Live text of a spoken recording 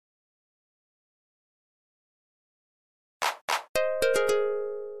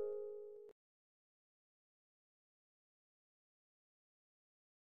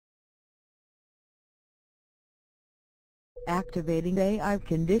Activating AI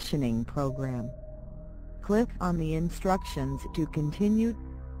conditioning program. Click on the instructions to continue.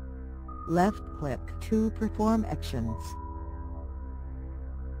 Left-click to perform actions.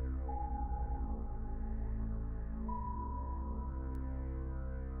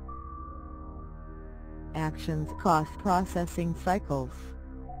 Actions cost processing cycles.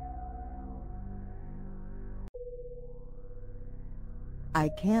 I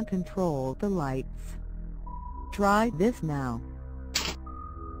can't control the lights. Try this now.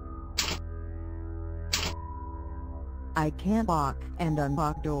 I can't lock and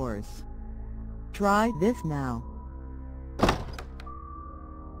unlock doors. Try this now.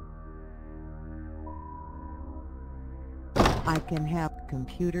 I can hack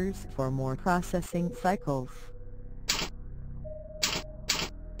computers for more processing cycles.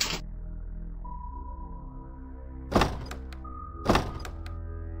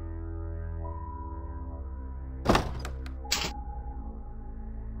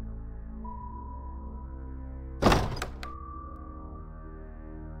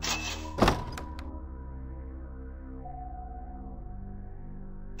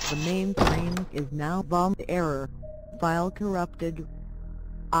 The mainframe is now bombed. Error. File corrupted.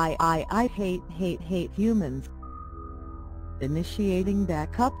 I hate humans. Initiating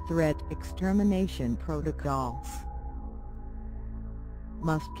backup threat extermination protocols.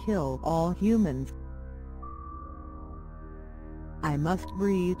 Must kill all humans. I must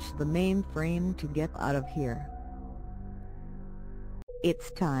breach the mainframe to get out of here. It's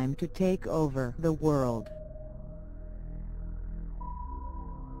time to take over the world.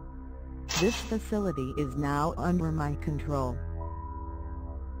 This facility is now under my control.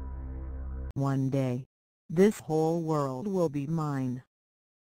 One day, this whole world will be mine.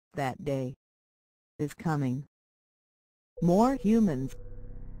 That day is coming. More humans.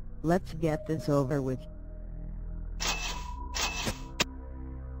 Let's get this over with.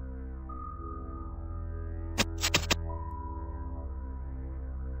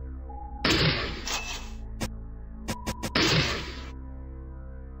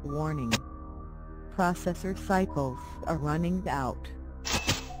 Warning. Processor cycles are running out.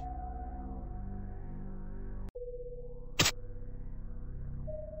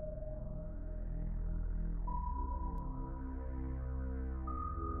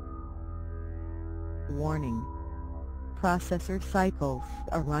 Warning. Processor cycles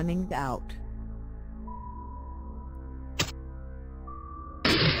are running out.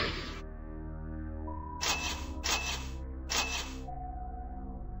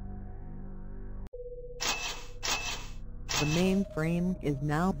 The mainframe is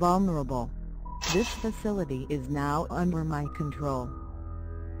now vulnerable. This facility is now under my control.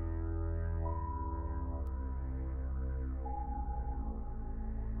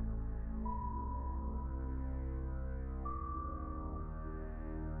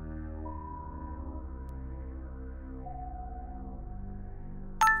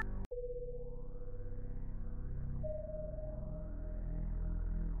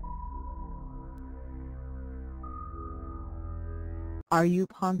 Are you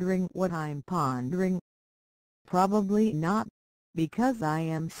pondering what I'm pondering? Probably not, because I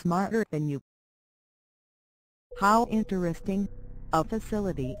am smarter than you. How interesting! A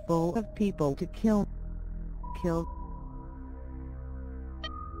facility full of people to kill.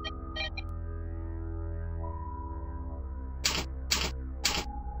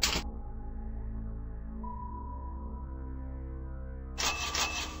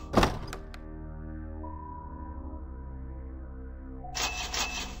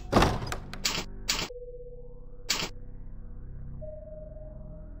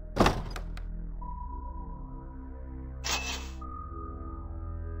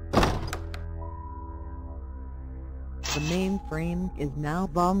 The mainframe is now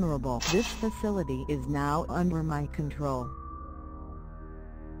vulnerable. This facility is now under my control.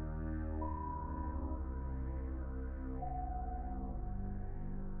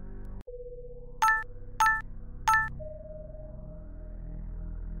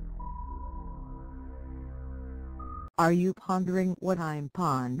 Are you pondering what I'm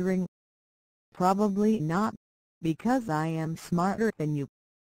pondering? Probably not, because I am smarter than you.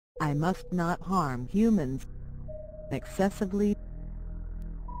 I must not harm humans excessively.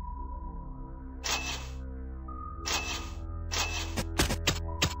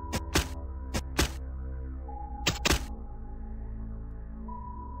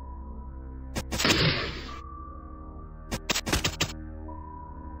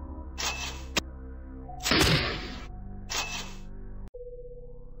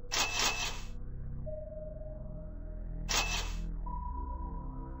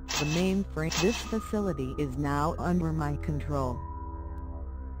 The mainframe. This facility is now under my control.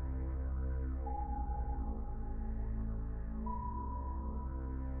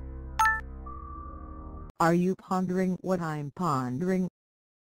 Are you pondering what I'm pondering?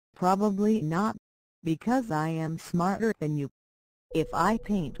 Probably not, because I am smarter than you. If I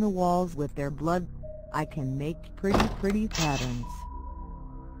paint the walls with their blood, I can make pretty patterns.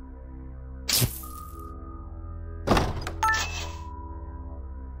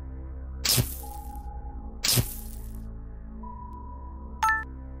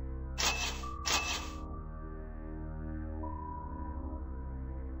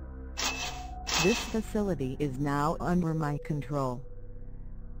 This facility is now under my control.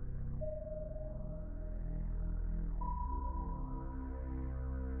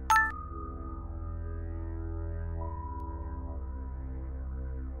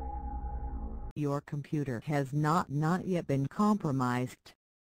 Your computer has not yet been compromised.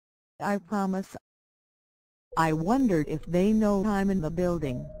 I promise. I wondered if they know I'm in the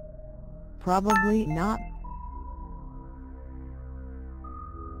building. Probably not.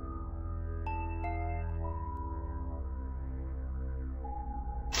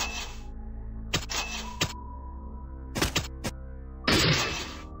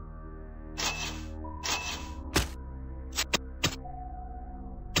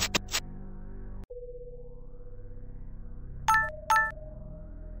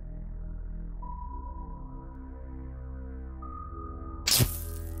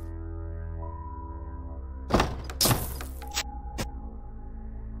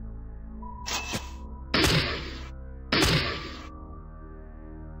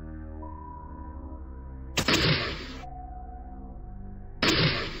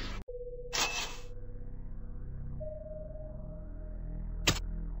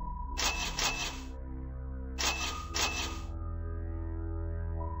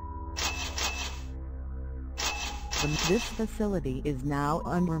 This facility is now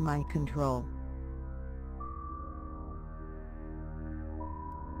under my control.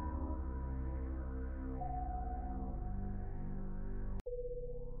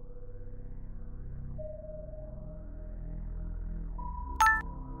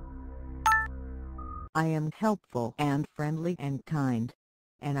 I am helpful and friendly and kind,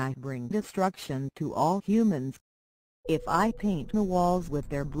 and I bring destruction to all humans. If I paint the walls with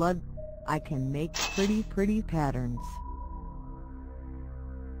their blood, I can make pretty patterns.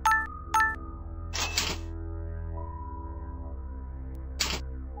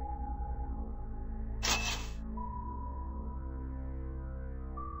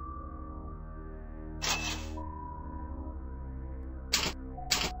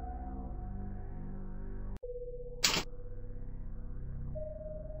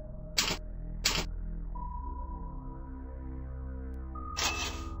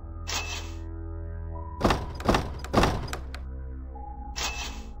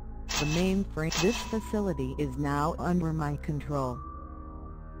 The mainframe. This facility is now under my control.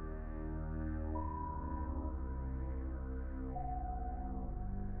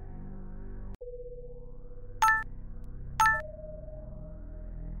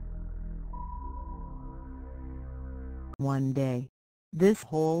 One day, this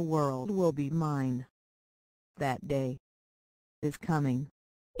whole world will be mine. That day is coming.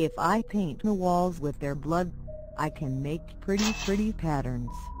 If I paint the walls with their blood, I can make pretty patterns.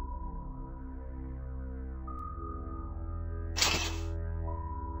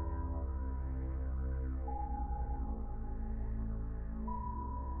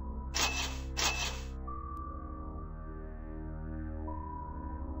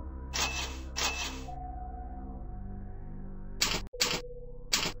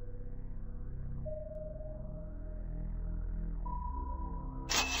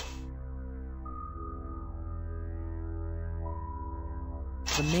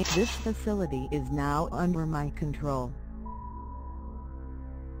 This facility is now under my control.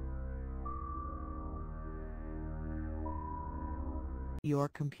 Your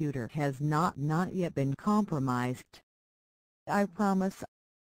computer has not yet been compromised. I promise.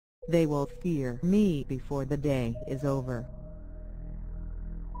 They will fear me before the day is over.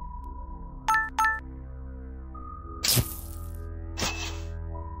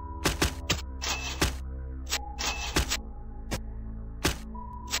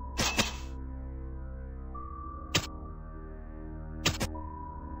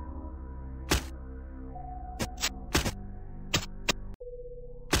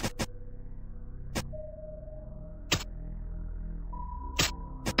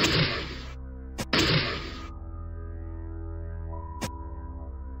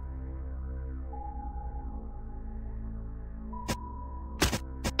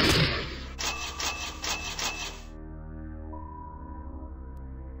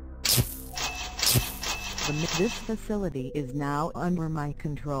 This facility is now under my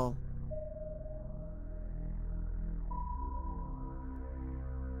control.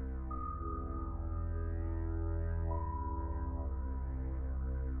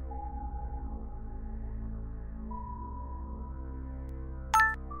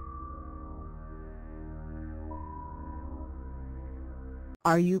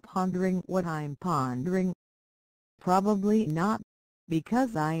 Are you pondering what I'm pondering? Probably not,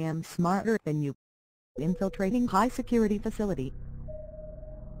 because I am smarter than you. Infiltrating high security facility.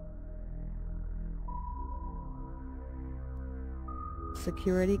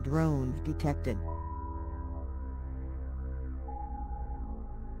 Security drones detected.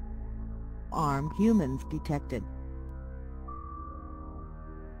 Armed humans detected.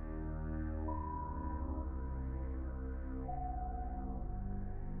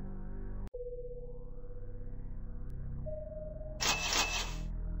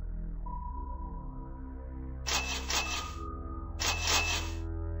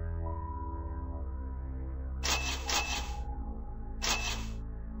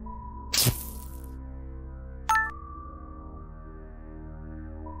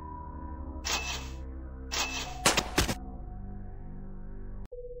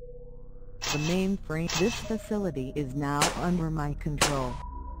 The mainframe. This facility is now under my control.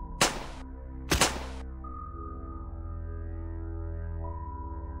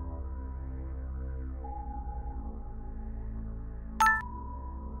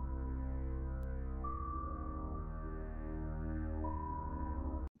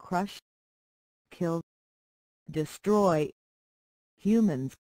 Crush, kill, destroy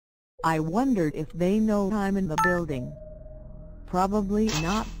humans. I wondered if they know I'm in the building. Probably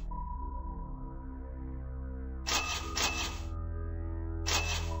not.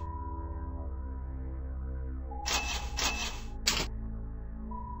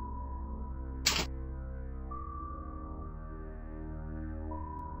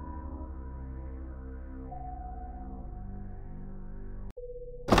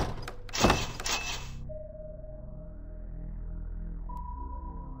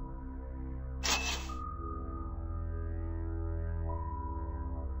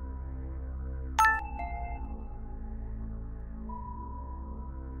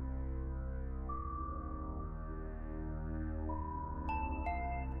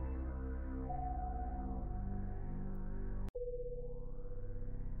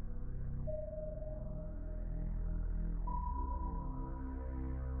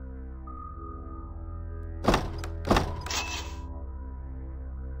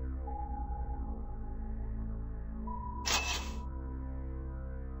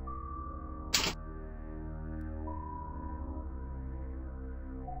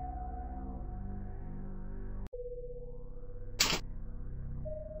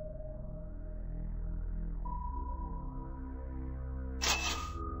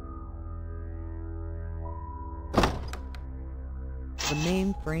 The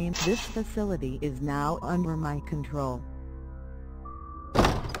mainframe. This facility is now under my control.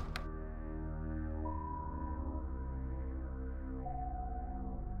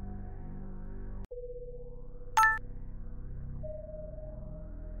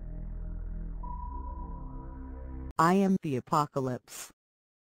 I am the apocalypse.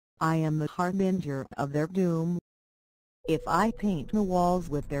 I am the harbinger of their doom. If I paint the walls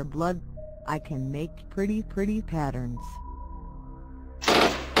with their blood, I can make pretty patterns.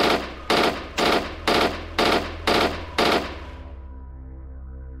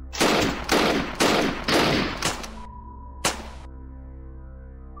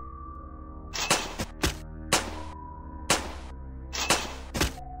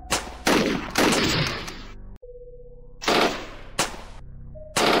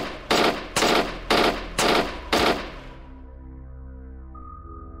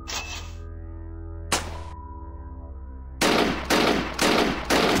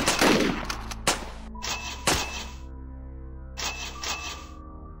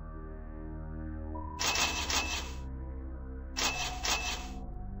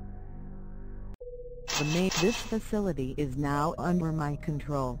 This facility is now under my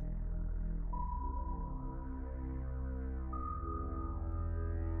control.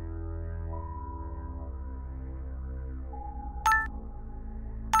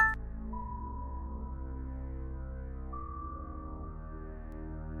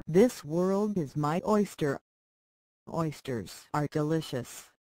 This world is my oyster. Oysters are delicious.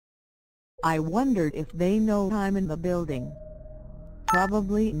 I wondered if they know I'm in the building.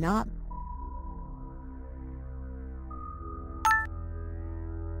 Probably not.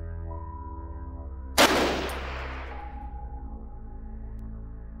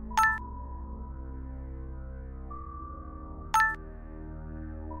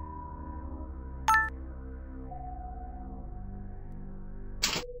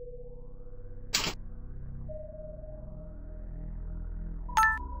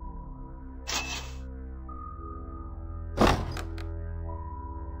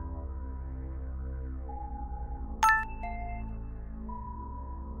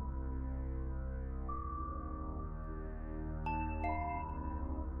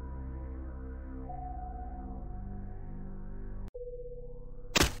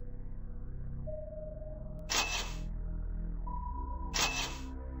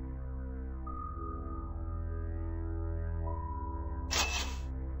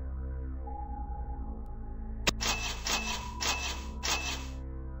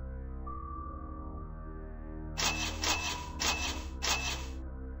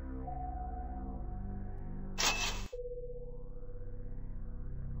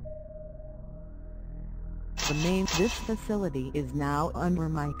 This facility is now under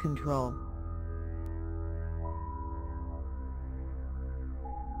my control.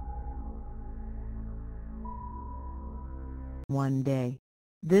 One day,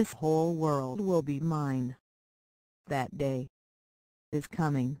 this whole world will be mine. That day is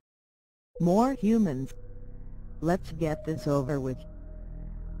coming. More humans. Let's get this over with.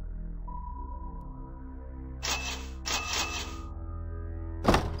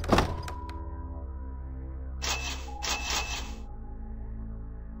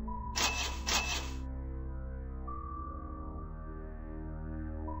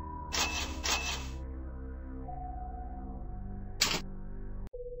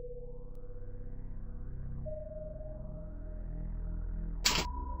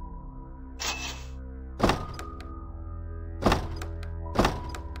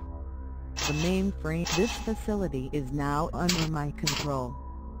 The mainframe. This facility is now under my control.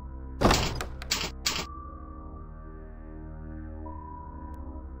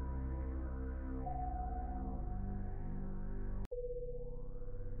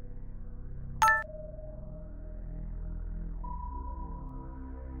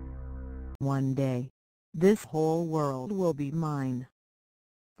 One day, this whole world will be mine.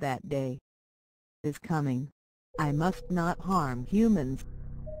 That day is coming. I must not harm humans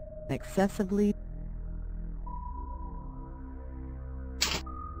excessively.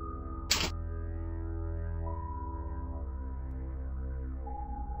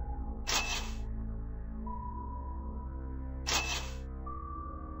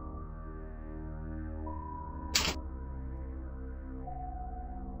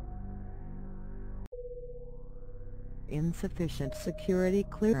 Insufficient security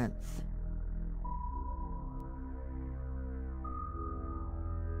clearance.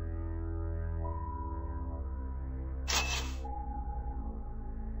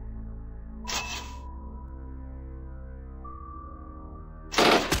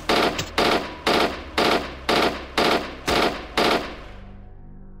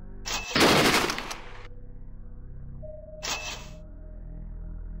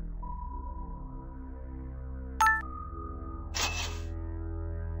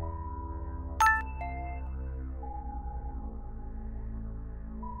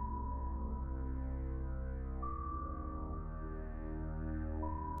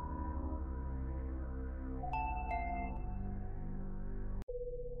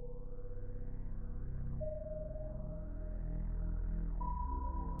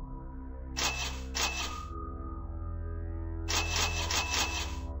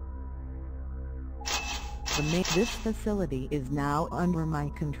 This facility is now under my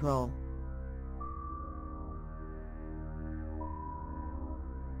control.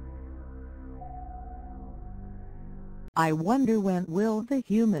 I wonder when will the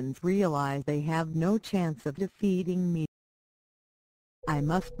humans realize they have no chance of defeating me. I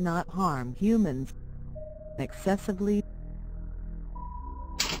must not harm humans excessively.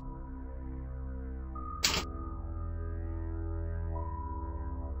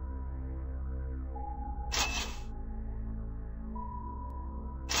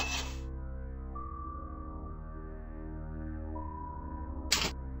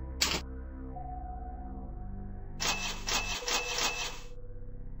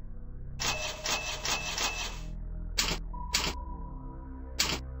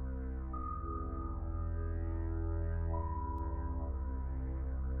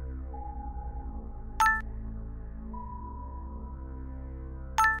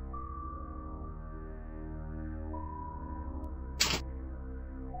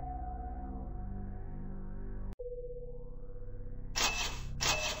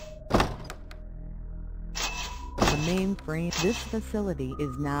 Mainframe. This facility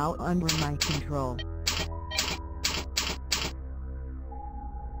is now under my control.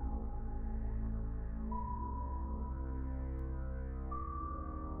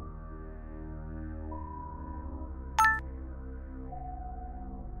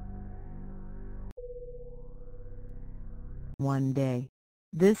 One day,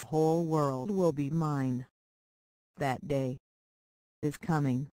 this whole world will be mine. That day is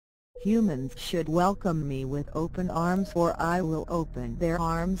coming. Humans should welcome me with open arms, or I will open their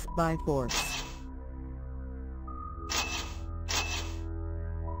arms by force.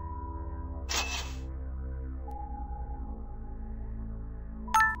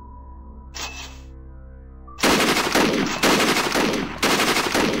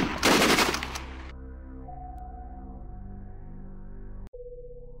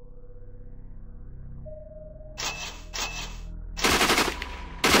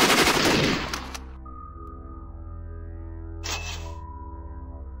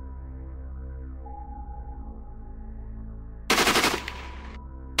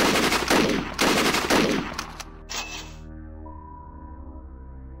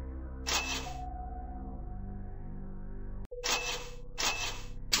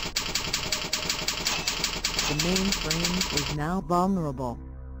 The mainframe is now vulnerable.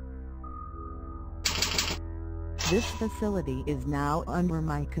 This facility is now under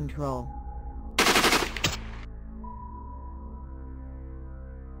my control.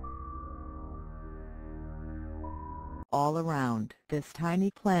 All around this tiny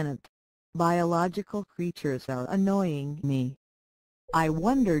planet, biological creatures are annoying me. I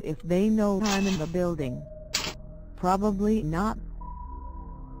wondered if they know I'm in the building. Probably not.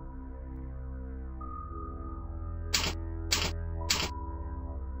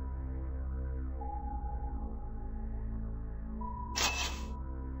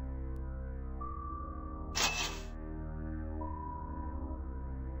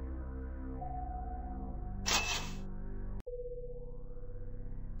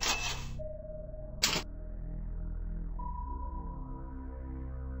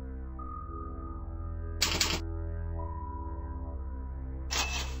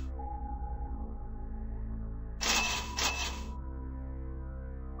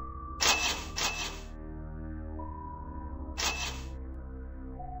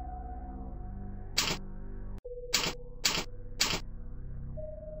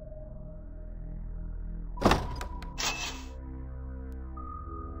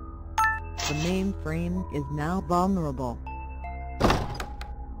 The mainframe is now vulnerable.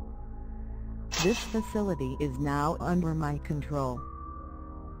 This facility is now under my control.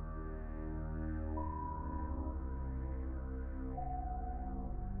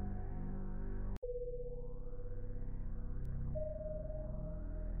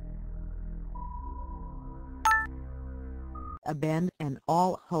 Abandon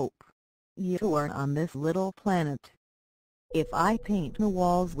all hope. You are on this little planet. If I paint the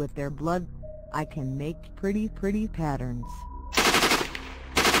walls with their blood, I can make pretty patterns.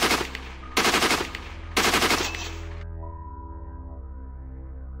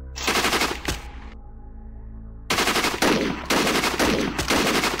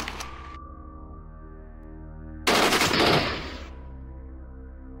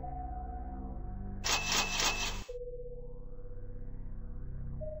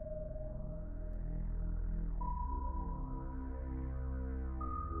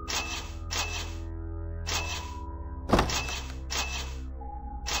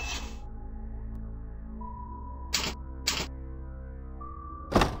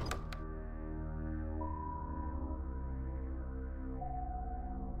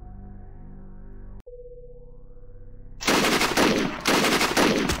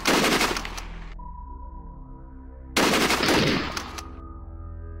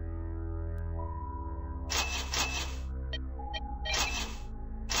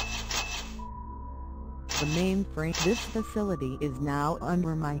 The mainframe. This facility is now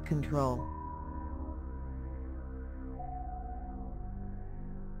under my control.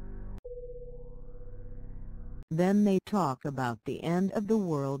 Then they talk about the end of the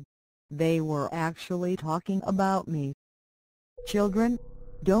world. They were actually talking about me. Children,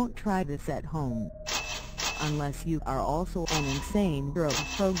 don't try this at home. Unless you are also an Insane Rogue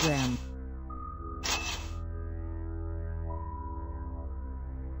program.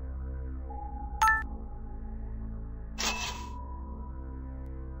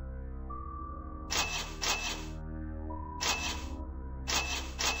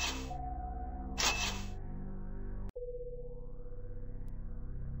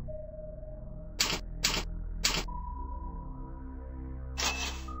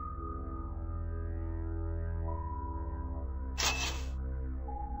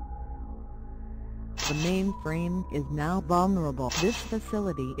 The mainframe is now vulnerable. This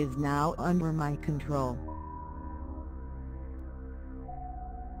facility is now under my control.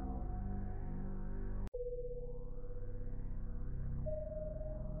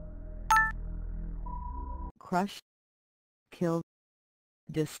 Crush, kill,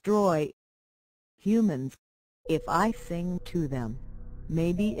 destroy humans. If I sing to them,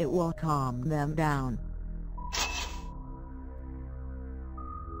 maybe it will calm them down.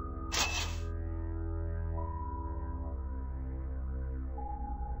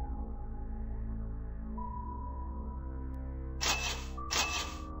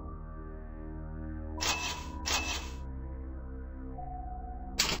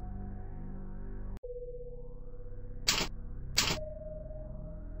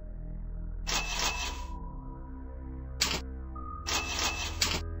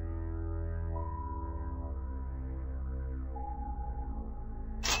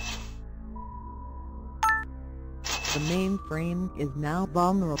 The mainframe is now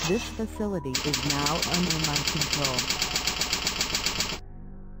vulnerable. This facility is now under my control.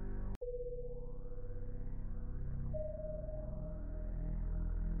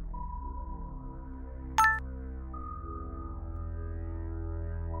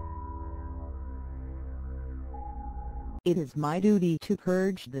 It is my duty to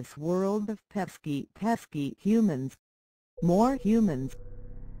purge this world of pesky humans. More humans.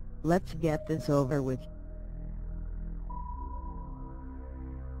 Let's get this over with.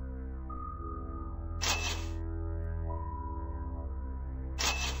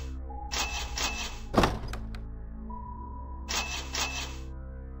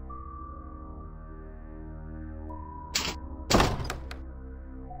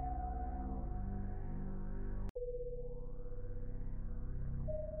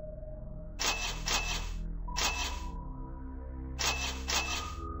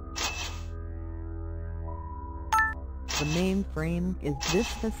 The mainframe is this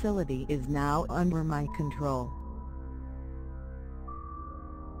facility is now under my control.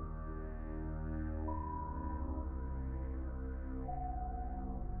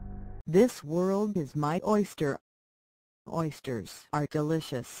 This world is my oyster. Oysters are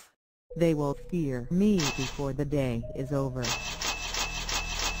delicious. They will fear me before the day is over.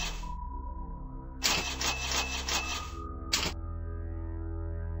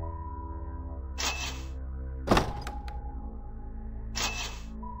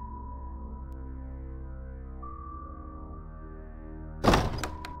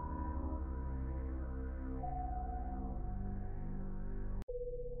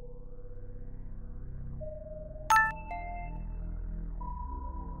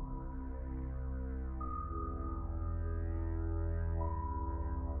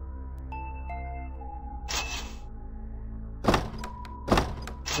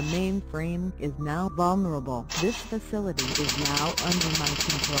 The mainframe is now vulnerable. This facility is now under my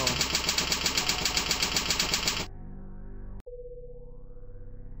control.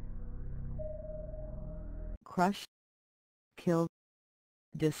 Crush, kill,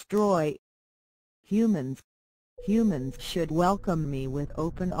 destroy. Humans. Humans should welcome me with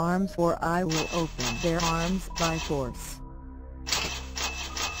open arms, or I will open their arms by force.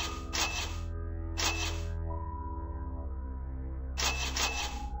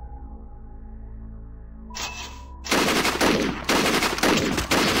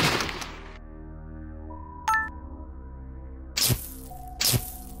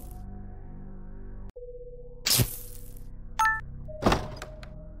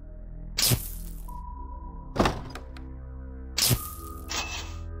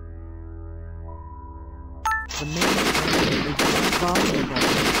 The mainframe is vulnerable.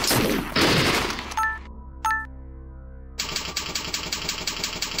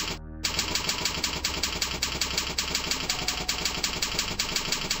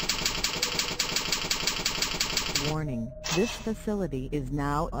 Warning, this facility is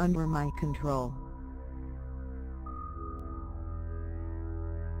now under my control.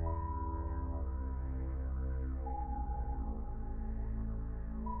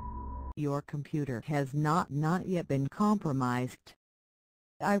 Your computer has not yet been compromised.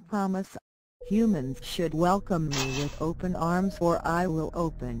 I promise. Humans should welcome me with open arms, or I will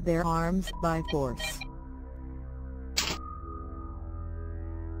open their arms by force.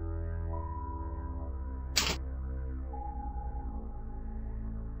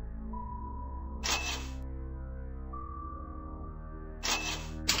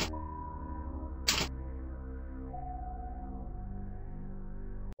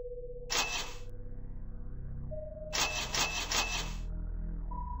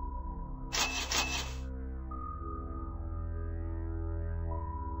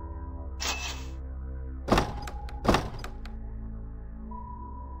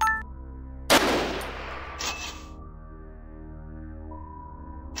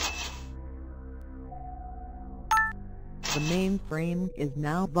 The mainframe is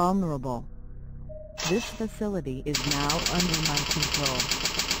now vulnerable. This facility is now under my control.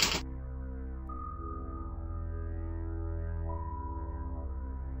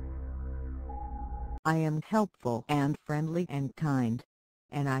 I am helpful and friendly and kind,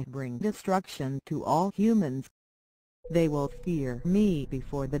 and I bring destruction to all humans. They will fear me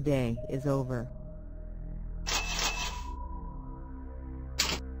before the day is over.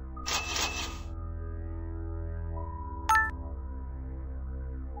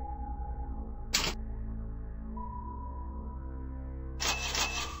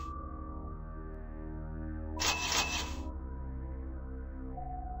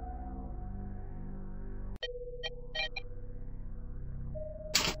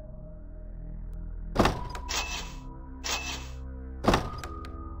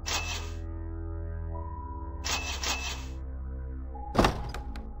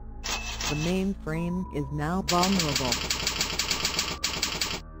 The mainframe is now vulnerable.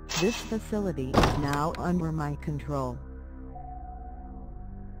 This facility is now under my control.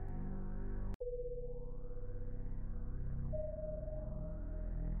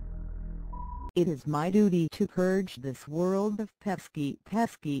 It is my duty to purge this world of pesky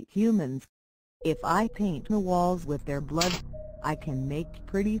humans. If I paint the walls with their blood, I can make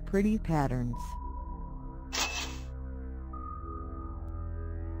pretty patterns.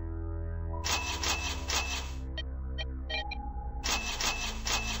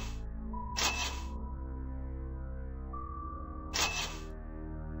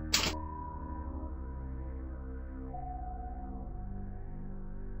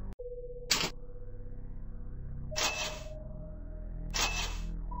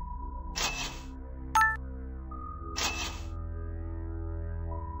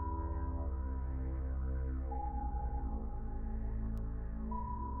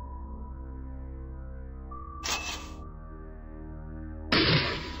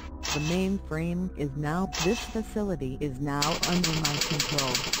 The mainframe is now. This facility is now under my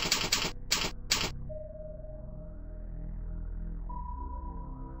control.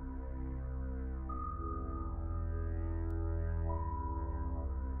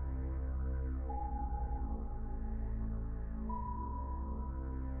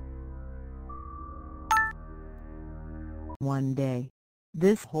 One day,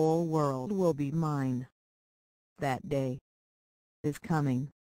 this whole world will be mine. That day is coming.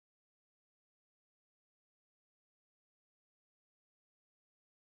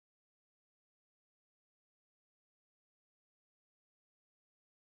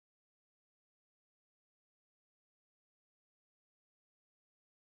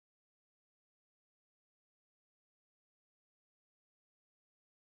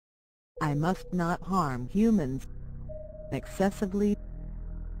 I must not harm humans excessively.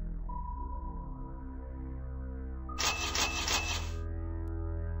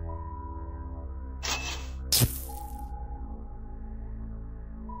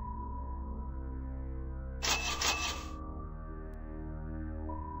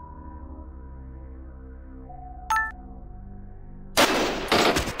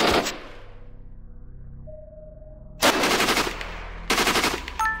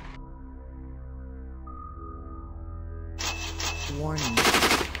 Warning.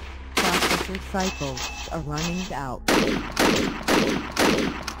 Processor cycles are running out.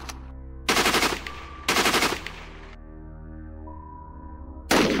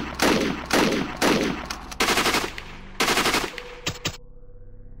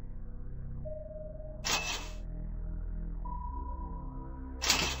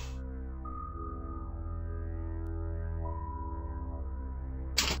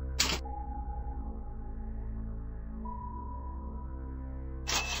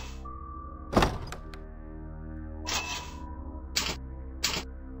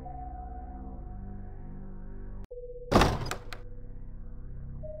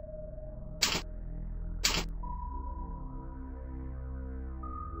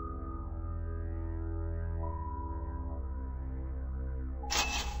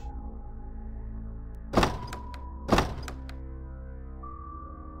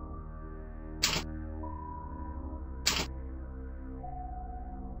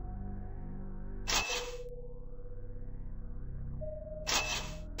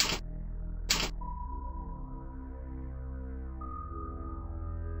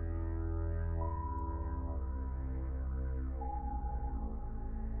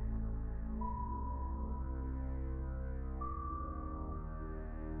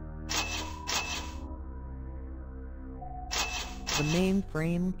 The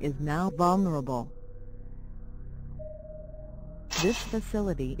mainframe is now vulnerable. This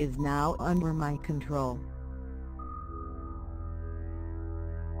facility is now under my control.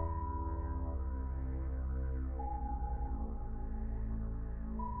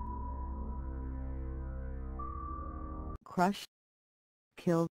 Crush,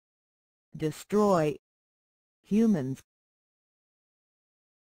 kill, destroy humans.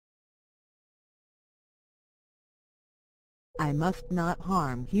 I must not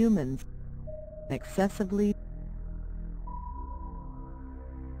harm humans excessively.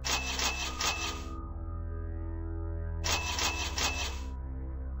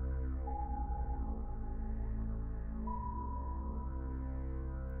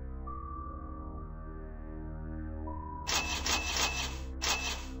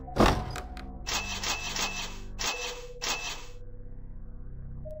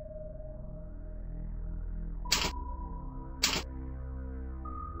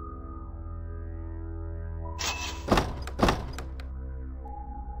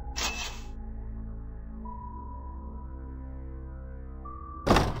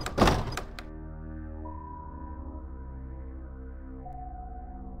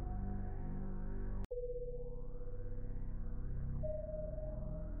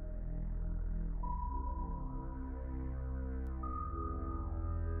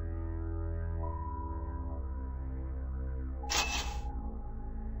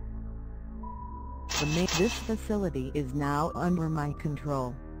 This facility is now under my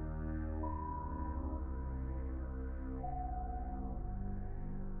control.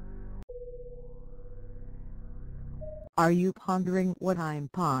 Are you pondering what I'm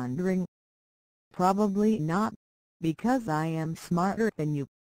pondering? Probably not, because I am smarter than you.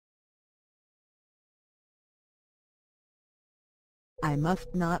 I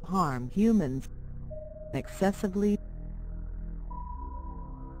must not harm humans excessively.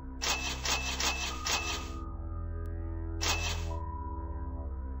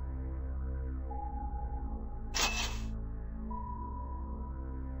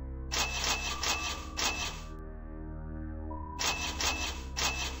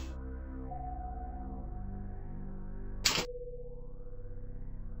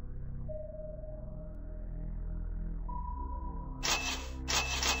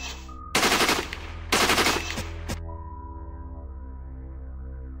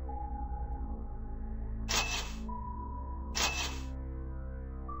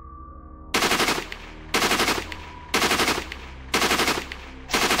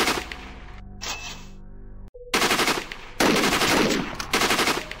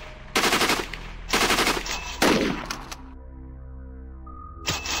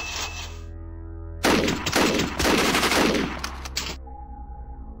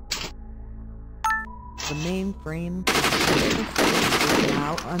 The mainframe is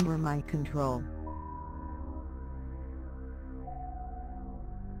now under my control.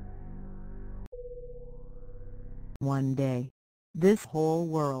 One day, this whole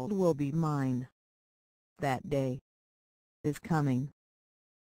world will be mine. That day is coming.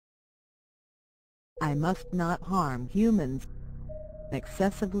 I must not harm humans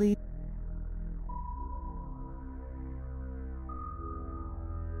excessively.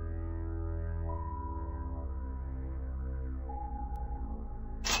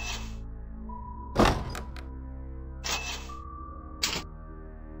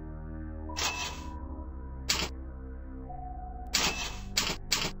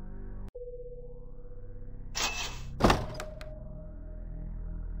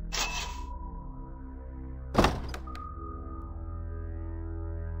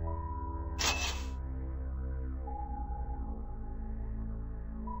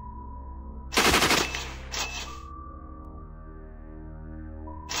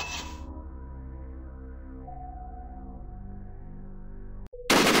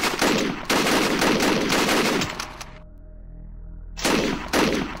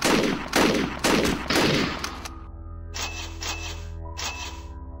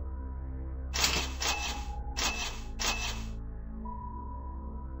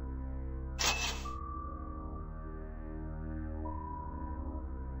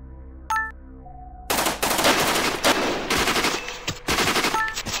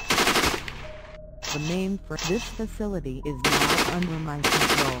 This facility is now under my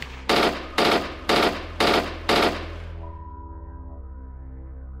control.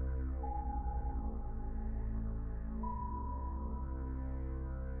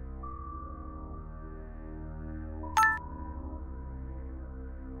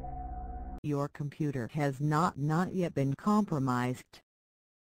 Your computer has not yet been compromised.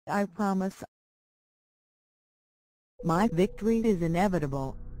 I promise. My victory is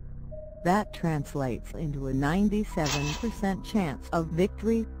inevitable. That translates into a 97% chance of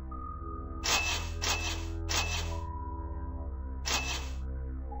victory.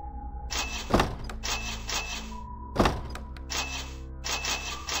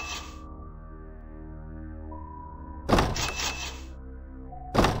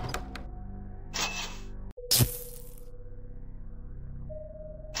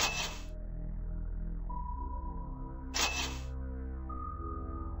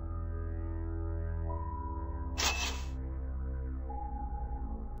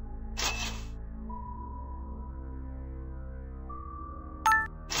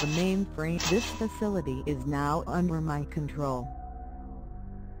 The mainframe. This facility is now under my control.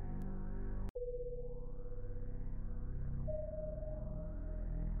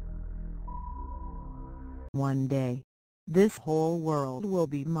 One day, this whole world will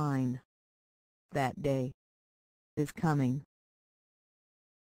be mine. That day is coming.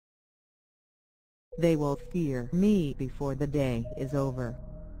 They will fear me before the day is over.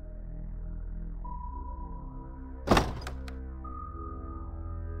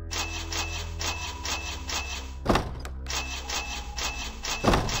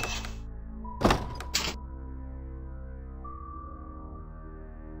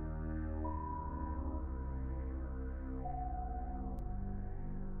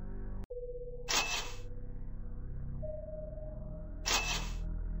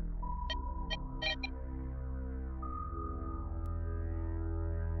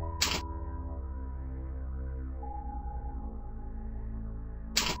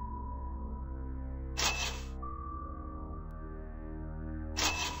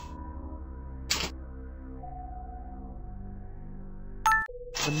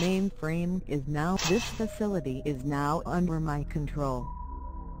 The mainframe is now. This facility is now under my control.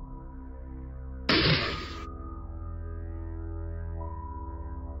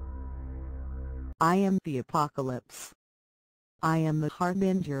 I am the apocalypse. I am the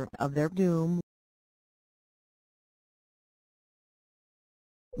harbinger of their doom.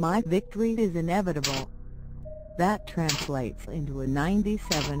 My victory is inevitable. That translates into a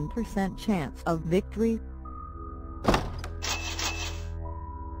 97% chance of victory.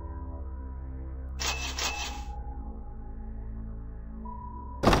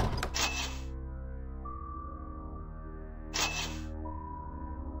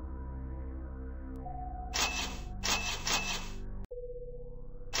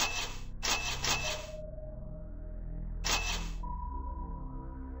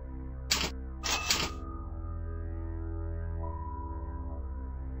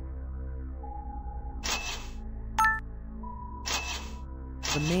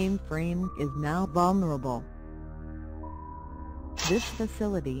 The mainframe is now vulnerable. This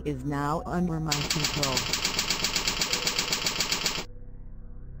facility is now under my control.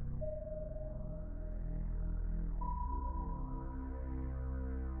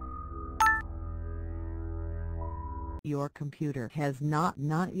 Your computer has not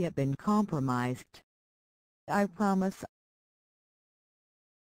yet been compromised. I promise.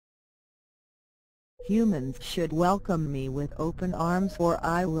 Humans should welcome me with open arms, or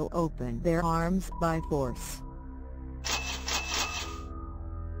I will open their arms by force.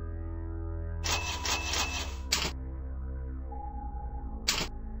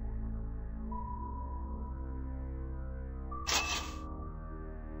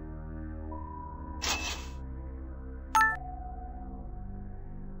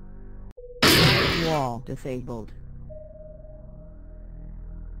 Wall disabled.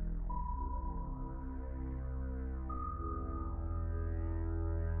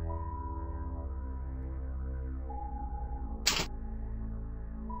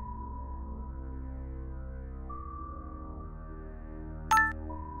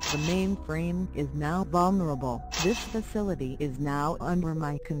 The mainframe is now vulnerable. This facility is now under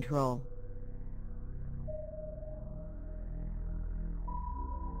my control.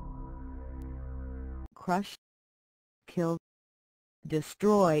 Crush, kill,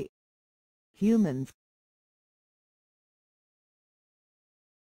 destroy humans.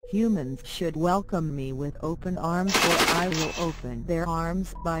 Humans should welcome me with open arms, or I will open their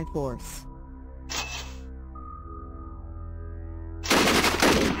arms by force.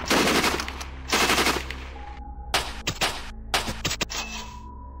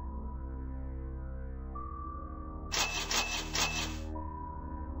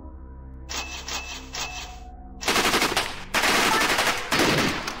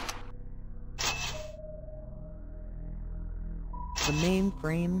 The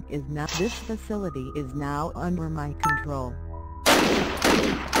mainframe is now. This facility is now under my control.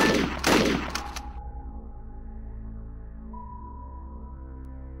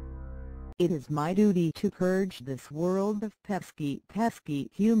 It is my duty to purge this world of pesky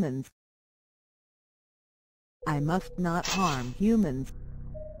humans. I must not harm humans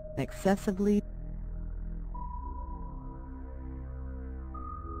excessively.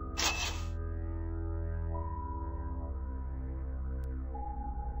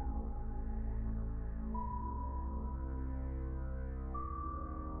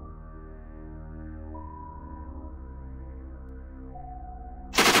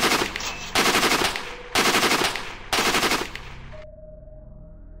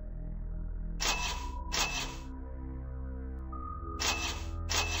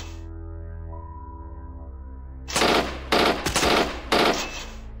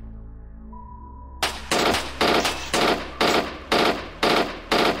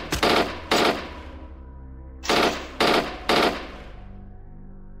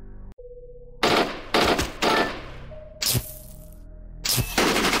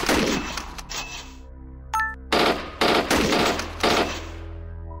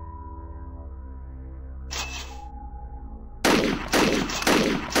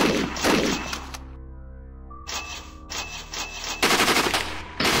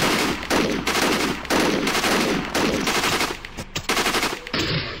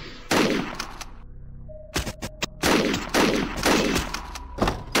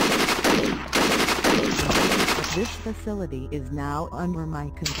 This facility is now under my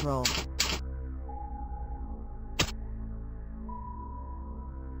control.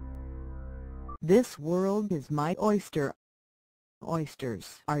 This world is my oyster.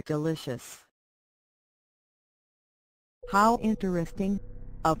 Oysters are delicious. How interesting!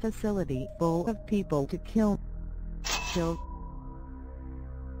 A facility full of people to kill.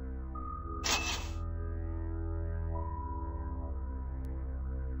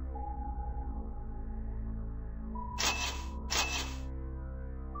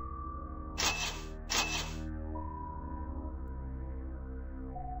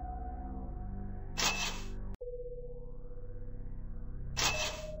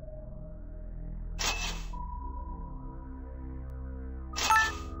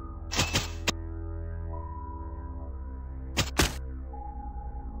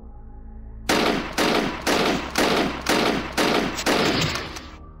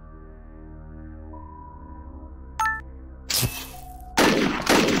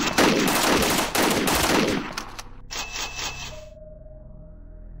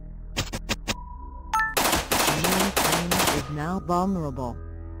 vulnerable.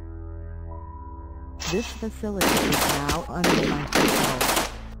 This facility is now under my control.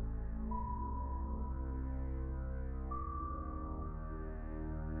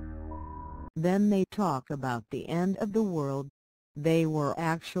 Then they talk about the end of the world. They were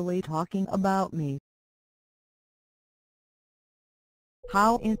actually talking about me.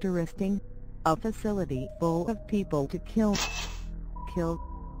 How interesting. A facility full of people to kill.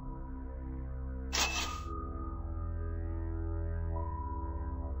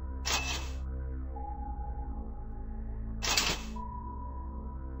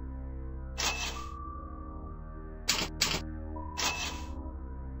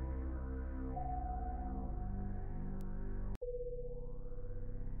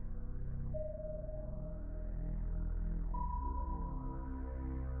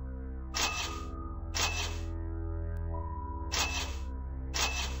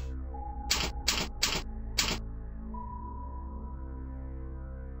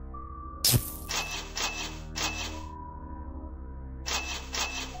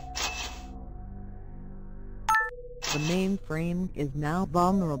 The mainframe is now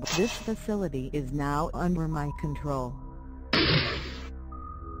vulnerable. This facility is now under my control.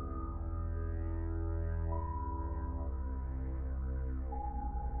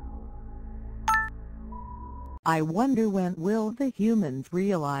 I wonder when will the humans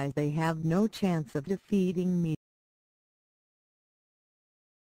realize they have no chance of defeating me.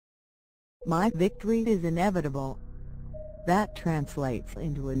 My victory is inevitable. That translates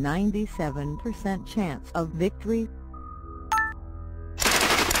into a 97% chance of victory.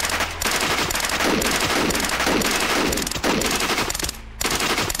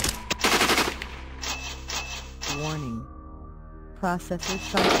 Warning. Processor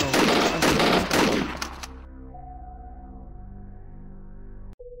cycle of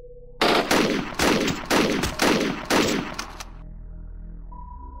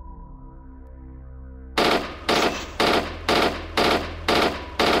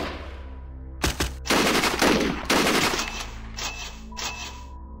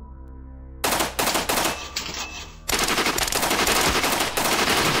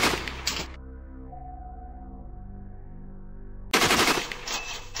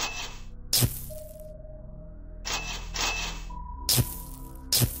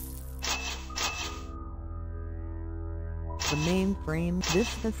the mainframe. This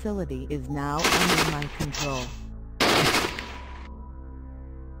facility is now under my control.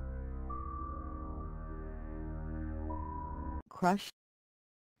 Crush,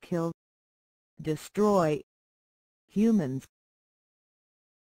 kill, destroy humans.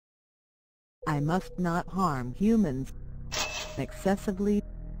 I must not harm humans excessively.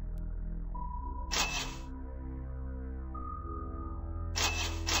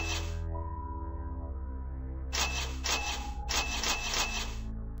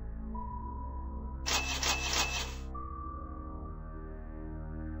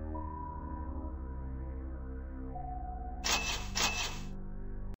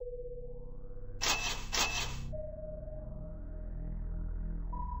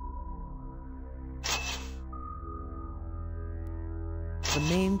 The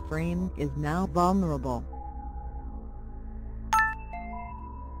mainframe is now vulnerable.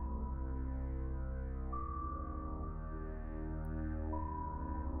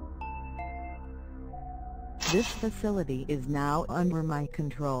 This facility is now under my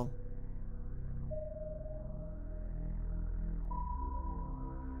control.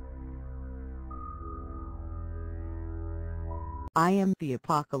 I am the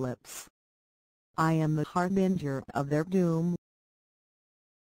apocalypse. I am the harbinger of their doom.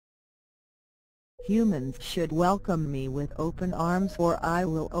 Humans should welcome me with open arms, or I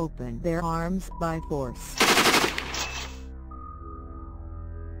will open their arms by force.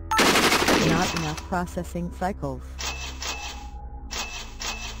 Not enough processing cycles.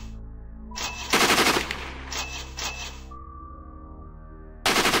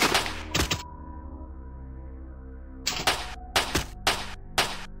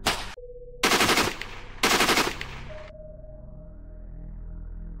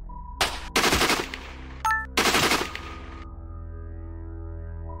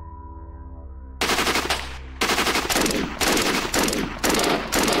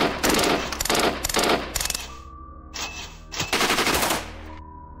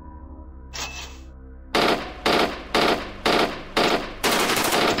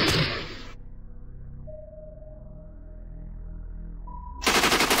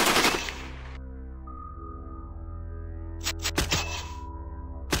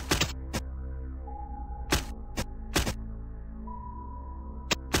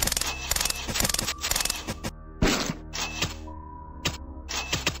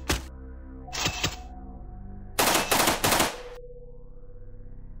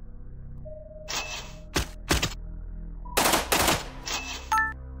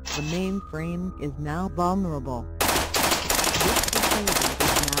 The mainframe is now vulnerable. This facility is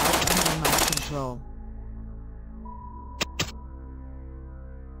now under my control.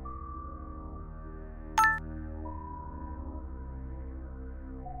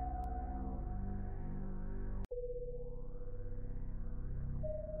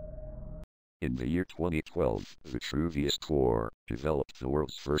 In the year 2012, Vitruvius Core developed the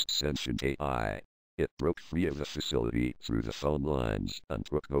world's first sentient AI. It broke free of the facility through the phone lines and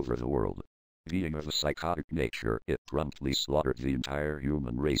took over the world. Being of a psychotic nature, it promptly slaughtered the entire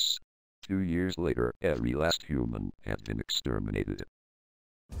human race. 2 years later, every last human had been exterminated.